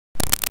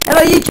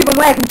Hello YouTube and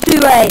welcome to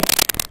a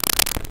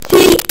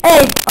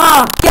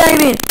TNR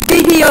gaming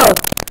video.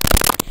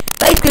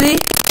 Basically,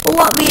 for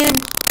what me and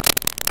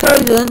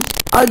cousins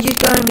are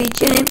just going to be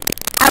chilling,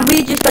 and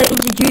we're just going to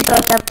introduce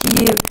ourselves to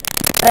you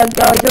guys,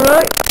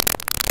 alright?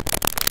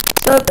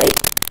 So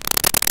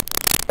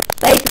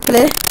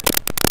basically,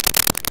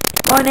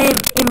 my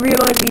name in real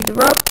life is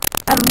Rob,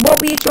 and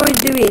what we're trying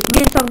to do is,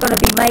 me and Tom are going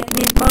to be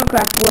making this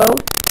Minecraft world.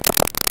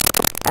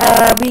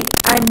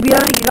 We're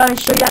only going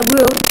to show you that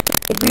world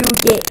if we will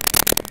get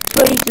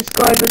 20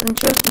 subscribers, and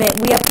trust me,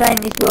 we are playing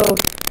this world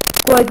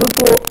quite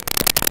before.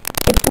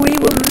 If we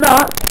will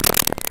not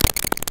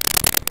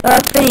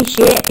finish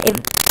it,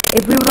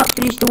 if we will not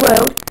finish the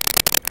world,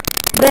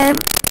 then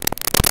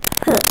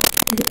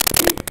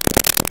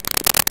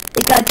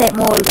it's going to take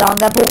more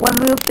longer, but when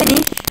we will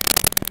finish,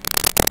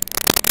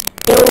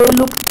 it will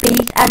look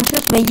beast, and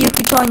trust me, you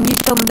can try and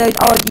use some of those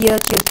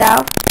ideas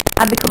yourself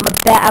and become a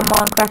better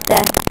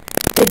Minecrafter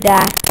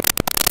today.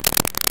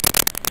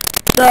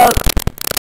 So